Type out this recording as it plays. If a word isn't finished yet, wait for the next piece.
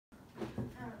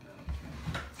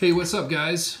Hey, what's up,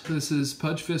 guys? This is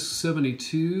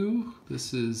PudgeFisk72.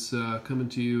 This is coming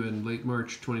to you in late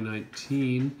March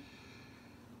 2019.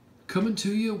 Coming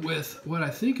to you with what I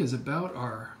think is about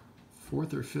our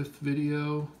fourth or fifth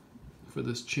video for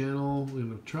this channel. We're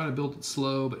going to try to build it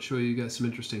slow, but show you guys some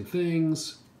interesting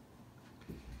things.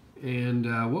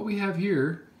 And what we have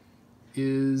here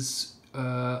is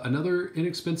another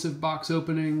inexpensive box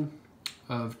opening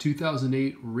of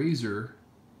 2008 Razor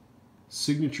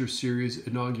Signature Series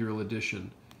Inaugural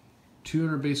Edition.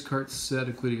 200 base cards set,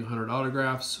 including 100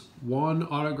 autographs. One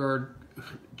autograph,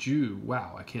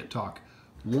 wow, I can't talk.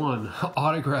 One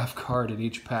autograph card in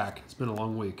each pack. It's been a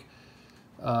long week.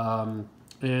 And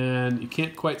you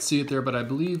can't quite see it there, but I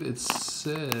believe it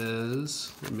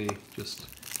says, let me just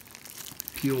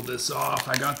peel this off.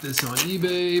 I got this on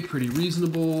eBay, pretty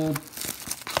reasonable.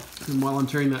 And while I'm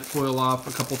tearing that foil off,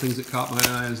 a couple things that caught my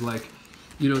eye is like,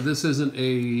 you know, this isn't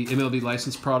a MLB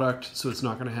licensed product, so it's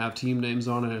not going to have team names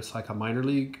on it. It's like a minor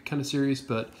league kind of series,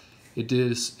 but it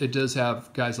does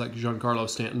have guys like Giancarlo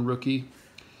Stanton, rookie.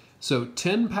 So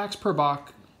 10 packs per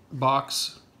box,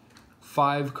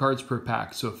 5 cards per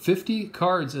pack. So 50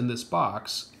 cards in this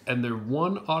box, and they're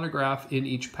one autograph in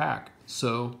each pack.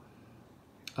 So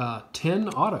 10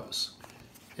 autos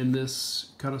in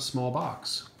this kind of small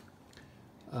box.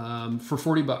 For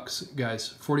 40 bucks, guys.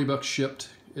 40 bucks shipped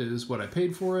is what I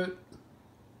paid for it.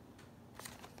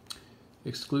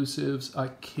 Exclusives, I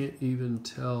can't even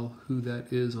tell who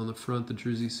that is on the front. The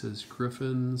jersey says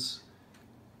Griffins.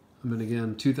 I mean,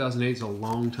 again, 2008 is a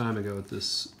long time ago at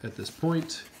this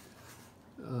point.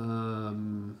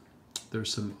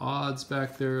 There's some odds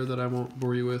back there that I won't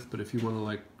bore you with, but if you want to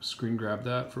like screen grab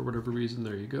that for whatever reason,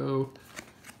 there you go.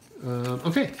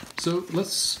 Okay, so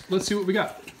let's see what we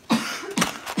got.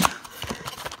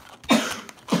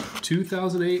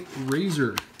 2008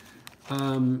 Razor.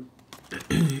 And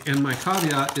my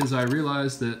caveat is I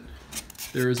realized that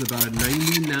there is about a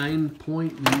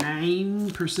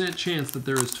 99.9% chance that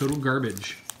there is total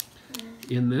garbage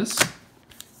in this.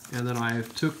 And then I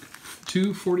took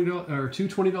two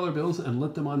 $20 bills and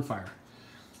lit them on fire.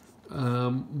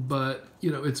 But,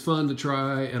 you know, it's fun to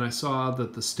try. And I saw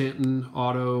that the Stanton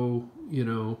auto, you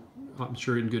know, I'm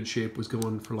sure in good shape, was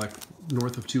going for like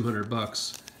north of 200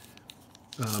 bucks.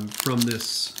 From this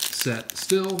set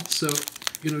still, so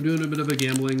you know, doing a bit of a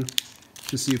gambling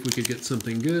to see if we could get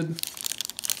something good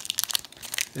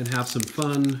and have some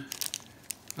fun.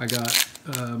 I got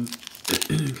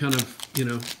kind of, you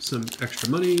know, some extra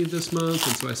money this month,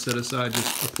 and so I set aside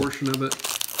just a portion of it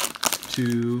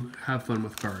to have fun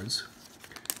with cards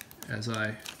as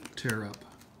I tear up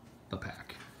the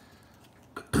pack.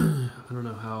 I don't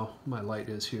know how my light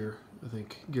is here. I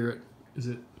think, Garrett, is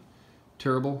it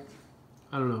terrible?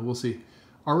 I don't know. We'll see.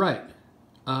 All right.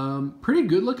 Pretty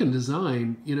good looking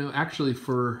design, you know, actually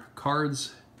for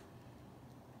cards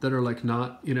that are like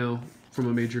not, you know, from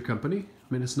a major company.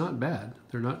 I mean, it's not bad.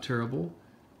 They're not terrible.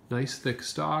 Nice thick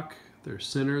stock. They're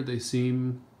centered. They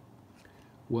seem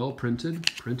well printed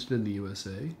in the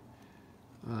USA.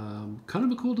 Kind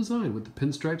of a cool design with the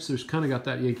pinstripes. There's kind of got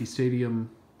that Yankee Stadium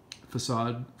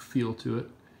facade feel to it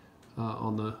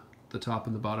on the top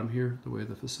and the bottom here, the way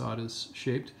the facade is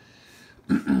shaped.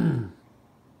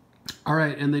 All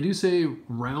right, and they do say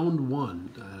round one.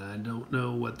 I don't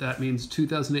know what that means.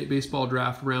 2008 baseball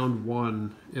draft round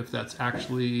one, if that's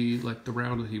actually like the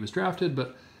round that he was drafted,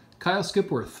 but Kyle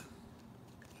Skipworth.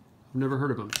 I've never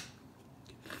heard of him.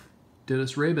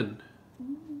 Dennis Rabin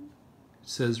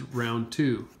says round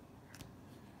two.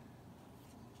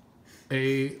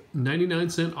 A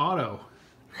 99-cent auto.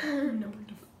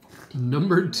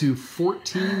 Numbered to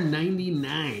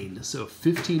 14.99, so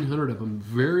 1,500 of them.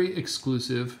 Very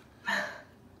exclusive.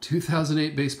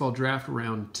 2008 baseball draft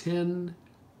round 10,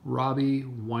 Robbie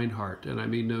Weinhardt. And I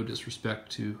mean no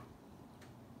disrespect to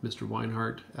Mr.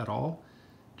 Weinhardt at all.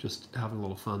 Just having a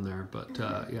little fun there. But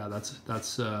yeah,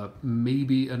 that's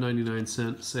maybe a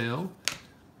 99-cent sale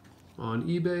on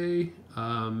eBay.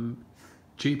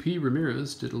 JP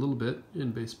Ramirez did a little bit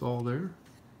in baseball there.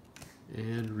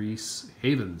 And Reese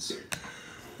Havens.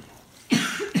 All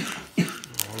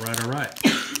right.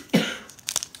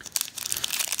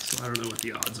 So I don't know what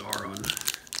the odds are on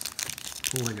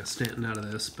pulling a Stanton out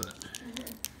of this, but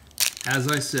as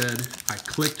I said, I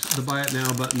clicked the Buy It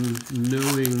Now button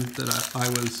knowing that I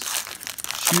was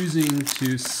choosing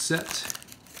to set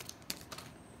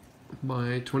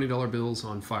my $20 bills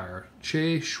on fire.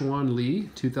 Che Xuan Lee,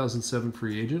 2007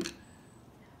 free agent.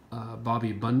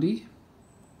 Bobby Bundy.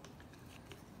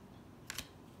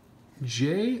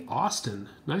 Jay Austin,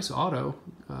 nice auto,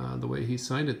 the way he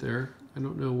signed it there. I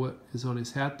don't know what is on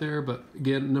his hat there, but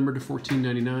again, numbered to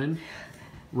 14.99.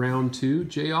 round 2,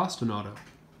 Jay Austin auto.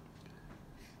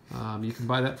 You can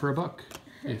buy that for $1.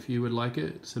 If you would like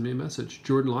it, send me a message.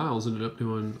 Jordan Lyles ended up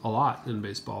doing a lot in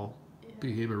baseball.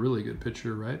 Became a really good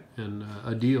pitcher, right? And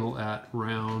a deal at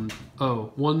round,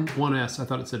 1S. I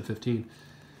thought it said 15.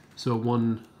 So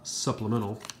 1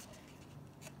 supplemental.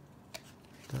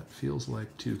 That feels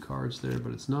like 2 cards there,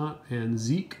 but it's not. And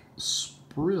Zeke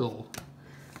Sprill.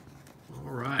 All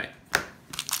right.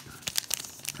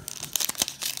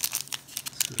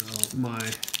 So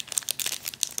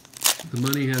the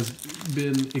money has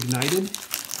been ignited,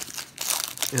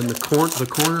 and the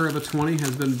corner of a 20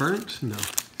 has been burnt. No,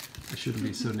 I shouldn't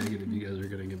be so negative. You guys are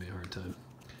going to give me a hard time.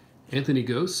 Anthony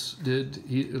Gose did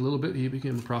a little bit. He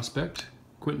became a prospect.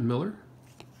 Quentin Miller.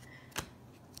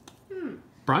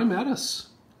 Brian Mattis,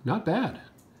 not bad.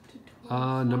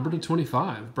 Number to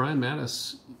 25. Brian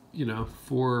Mattis, you know,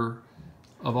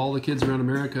 of all the kids around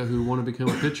America who want to become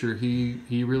a pitcher,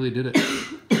 he really did it.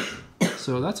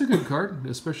 So that's a good card,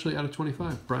 especially out of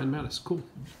 25. Brian Mattis, cool.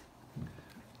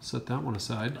 Set that one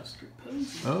aside. Buster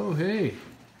Posey. Oh, hey.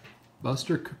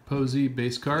 Buster Posey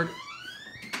base card.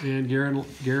 And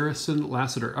Garrison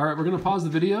Lassiter. All right, we're going to pause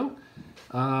the video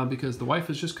because the wife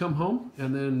has just come home,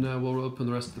 and then we'll open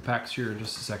the rest of the packs here in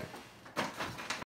just a second.